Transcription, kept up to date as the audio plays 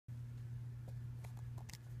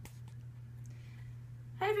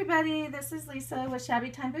Hi everybody, this is Lisa with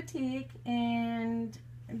Shabby Time Boutique, and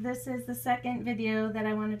this is the second video that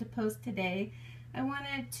I wanted to post today. I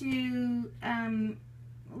wanted to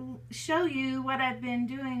show you what I've been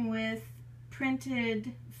doing with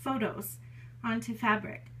printed photos onto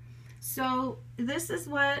fabric. So this is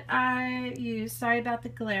what I use. Sorry about the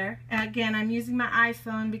glare. Again, I'm using my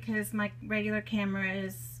iPhone because my regular camera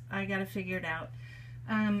is, I gotta figure it out.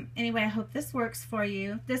 Anyway, I hope this works for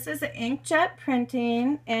you. This is an inkjet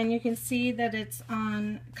printing, and you can see that it's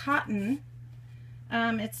on cotton.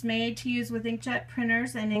 It's made to use with inkjet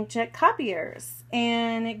printers and inkjet copiers,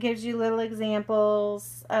 and it gives you little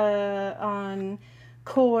examples on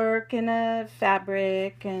cork and a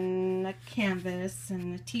fabric and a canvas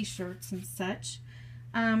and t-shirts and such.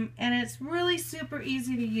 And it's really super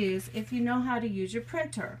easy to use if you know how to use your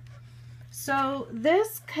printer. So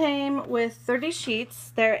this came with 30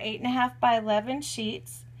 sheets. They're 8.5 by 11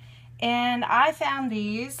 sheets, and I found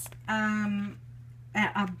these,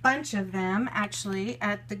 a bunch of them actually,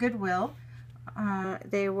 at the Goodwill.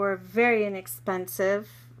 They were very inexpensive.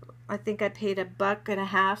 I think I paid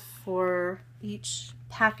 $1.50 for each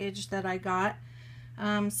package that I got.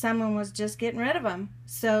 Someone was just getting rid of them.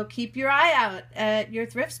 So keep your eye out at your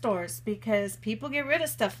thrift stores, because people get rid of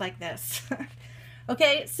stuff like this.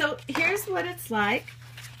 Okay, so here's what it's like.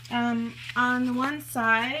 On the one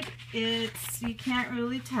side, it's, you can't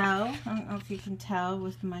really tell, I don't know if you can tell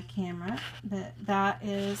with my camera, that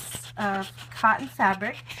is cotton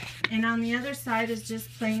fabric, and on the other side is just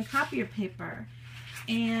plain copier paper.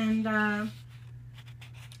 And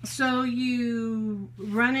so you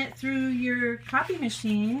run it through your copy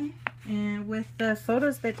machine and with the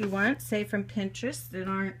photos that you want, say from Pinterest, that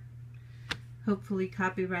aren't hopefully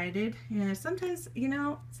copyrighted. And sometimes, you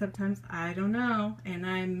know, sometimes I don't know, and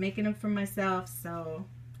I'm making them for myself, so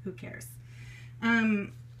who cares.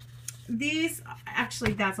 These,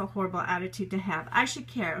 actually, that's a horrible attitude to have. I should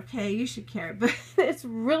care, okay, you should care, but it's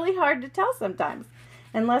really hard to tell sometimes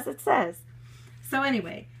unless it says. So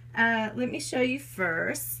anyway, let me show you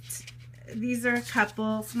first. These are a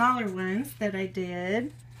couple smaller ones that I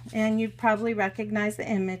did, and you probably recognize the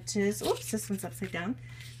images. Oops, this one's upside down.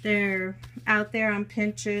 They're out there on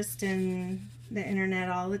Pinterest and the internet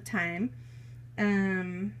all the time.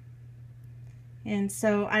 And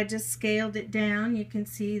so I just scaled it down. You can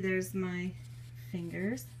see there's my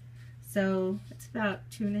fingers. So it's about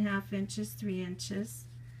 2.5 inches, 3 inches.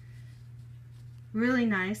 Really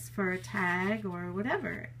nice for a tag or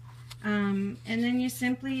whatever. And then you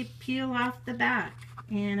simply peel off the back.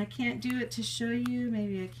 And I can't do it to show you.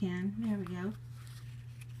 Maybe I can. There we go.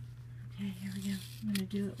 Okay, here we go. I'm going to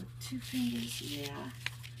do it with 2 fingers. Yeah.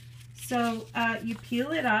 So you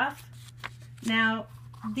peel it off. Now,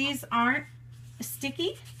 these aren't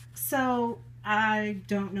sticky, so I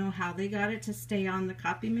don't know how they got it to stay on the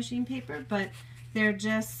copy machine paper, but they're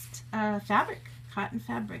just fabric, cotton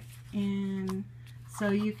fabric. And so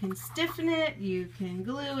you can stiffen it, you can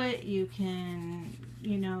glue it, you can,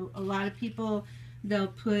 you know, a lot of people, they'll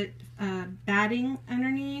put batting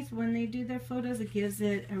underneath when they do their photos. It gives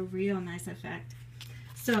it a real nice effect.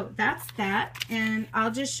 So that's that, and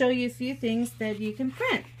I'll just show you a few things that you can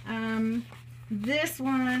print. This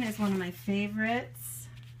one is one of my favorites.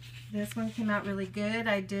 This one came out really good.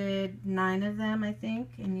 I did 9 of them, I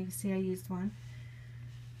think, and you can see I used one.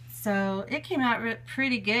 So it came out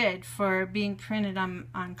pretty good for being printed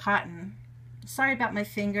on cotton. Sorry about my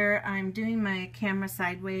finger. I'm doing my camera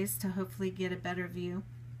sideways to hopefully get a better view.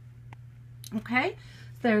 Okay,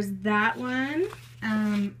 there's that one.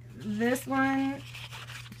 This one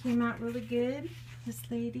came out really good. This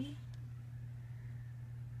lady.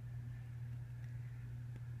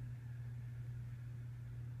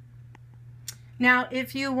 Now,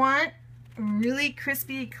 if you want really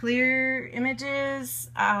crispy, clear images,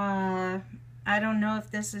 I don't know if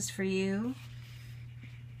this is for you.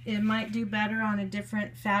 It might do better on a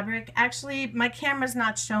different fabric. Actually, my camera's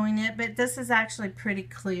not showing it, but this is actually pretty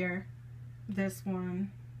clear, this one.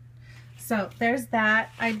 So there's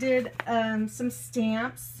that. I did some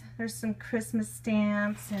stamps. There's some Christmas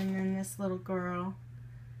stamps, and then this little girl.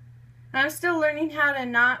 I'm still learning how to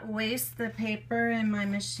not waste the paper in my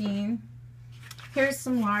machine. Here's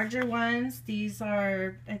some larger ones. These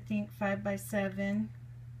are, I think, 5 by 7.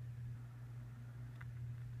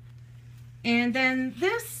 And then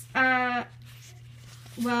this, well,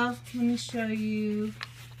 let me show you,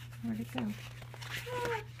 where'd it go?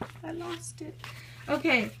 Oh, I lost it.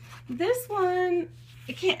 Okay, this one,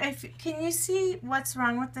 can you see what's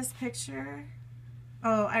wrong with this picture?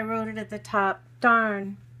 Oh, I wrote it at the top.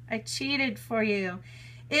 Darn, I cheated for you.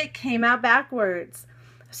 It came out backwards.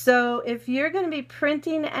 So if you're going to be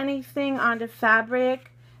printing anything onto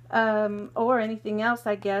fabric, or anything else,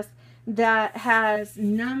 I guess, that has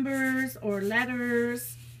numbers or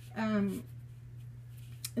letters,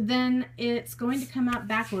 then it's going to come out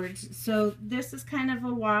backwards. So this is kind of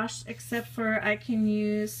a wash, except for I can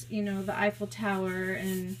use, you know, the Eiffel Tower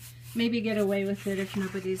and maybe get away with it if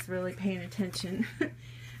nobody's really paying attention.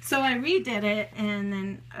 So I redid it, and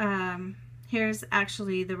then here's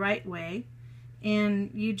actually the right way. And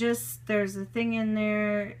you just, there's a thing in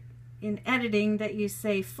there in editing that you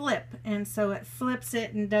say flip, and so it flips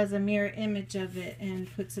it and does a mirror image of it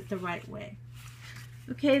and puts it the right way.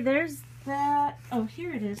 Okay, there's that. Oh,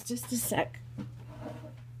 here it is, just a sec.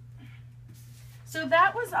 So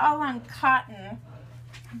that was all on cotton.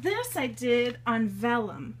 This I did on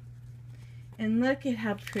vellum, and look at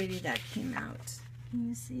how pretty that came out. Can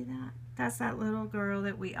you see that? That's that little girl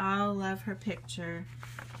that we all love her picture.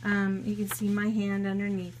 You can see my hand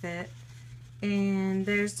underneath it, and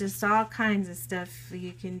there's just all kinds of stuff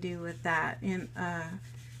you can do with that, and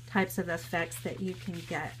types of effects that you can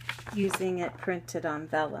get using it printed on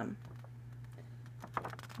vellum.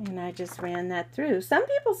 And I just ran that through. Some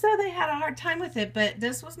people said they had a hard time with it, but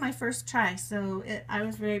this was my first try, so I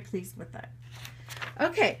was very pleased with that.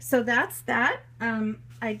 Okay, so that's that.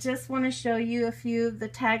 I just want to show you a few of the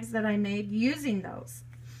tags that I made using those.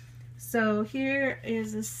 So here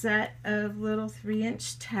is a set of little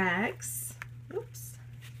 3-inch tags. Oops.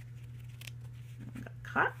 I got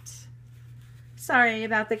caught. Sorry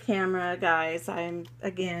about the camera, guys. I'm,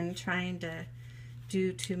 again, trying to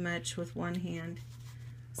do too much with one hand.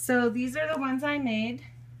 So these are the ones I made,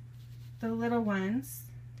 the little ones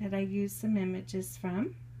that I used some images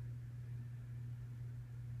from.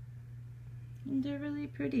 And they're really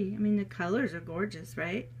pretty. I mean, the colors are gorgeous,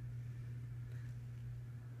 right?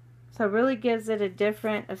 So it really gives it a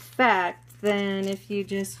different effect than if you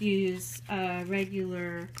just use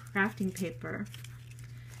regular crafting paper.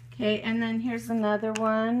 Okay, and then here's another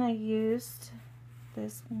one. I used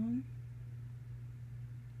this one.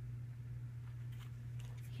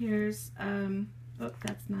 Here's, oh,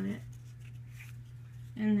 that's not it.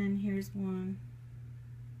 And then here's one.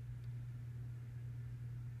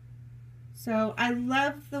 So I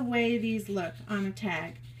love the way these look on a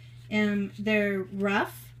tag. They're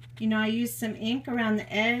rough. You know, I used some ink around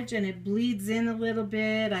the edge and it bleeds in a little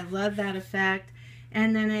bit. I love that effect.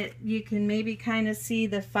 And then you can maybe kind of see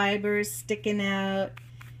the fibers sticking out.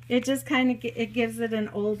 It just kind of, it gives it an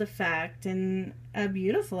old effect and a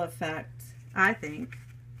beautiful effect, I think.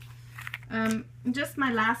 Just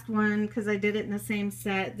my last one, because I did it in the same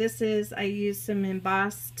set. This is, I used some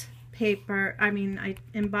embossed paper. I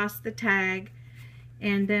embossed the tag,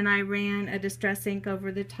 and then I ran a distress ink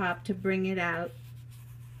over the top to bring it out.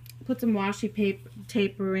 Put some washi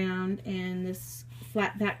tape around and this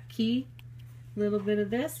flat back key, a little bit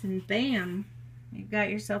of this, and bam, you got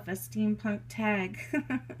yourself a steampunk tag.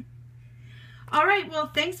 All right, well,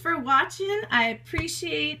 thanks for watching. I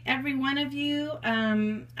appreciate every one of you.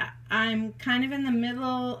 I'm kind of in the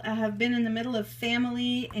middle, I have been in the middle of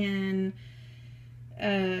family and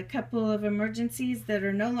a couple of emergencies that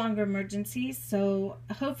are no longer emergencies, so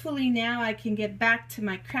hopefully now I can get back to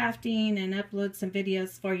my crafting and upload some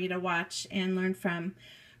videos for you to watch and learn from.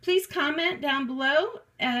 Please comment down below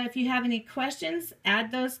if you have any questions.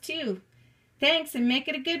 Add those too. Thanks, and make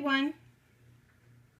it a good one.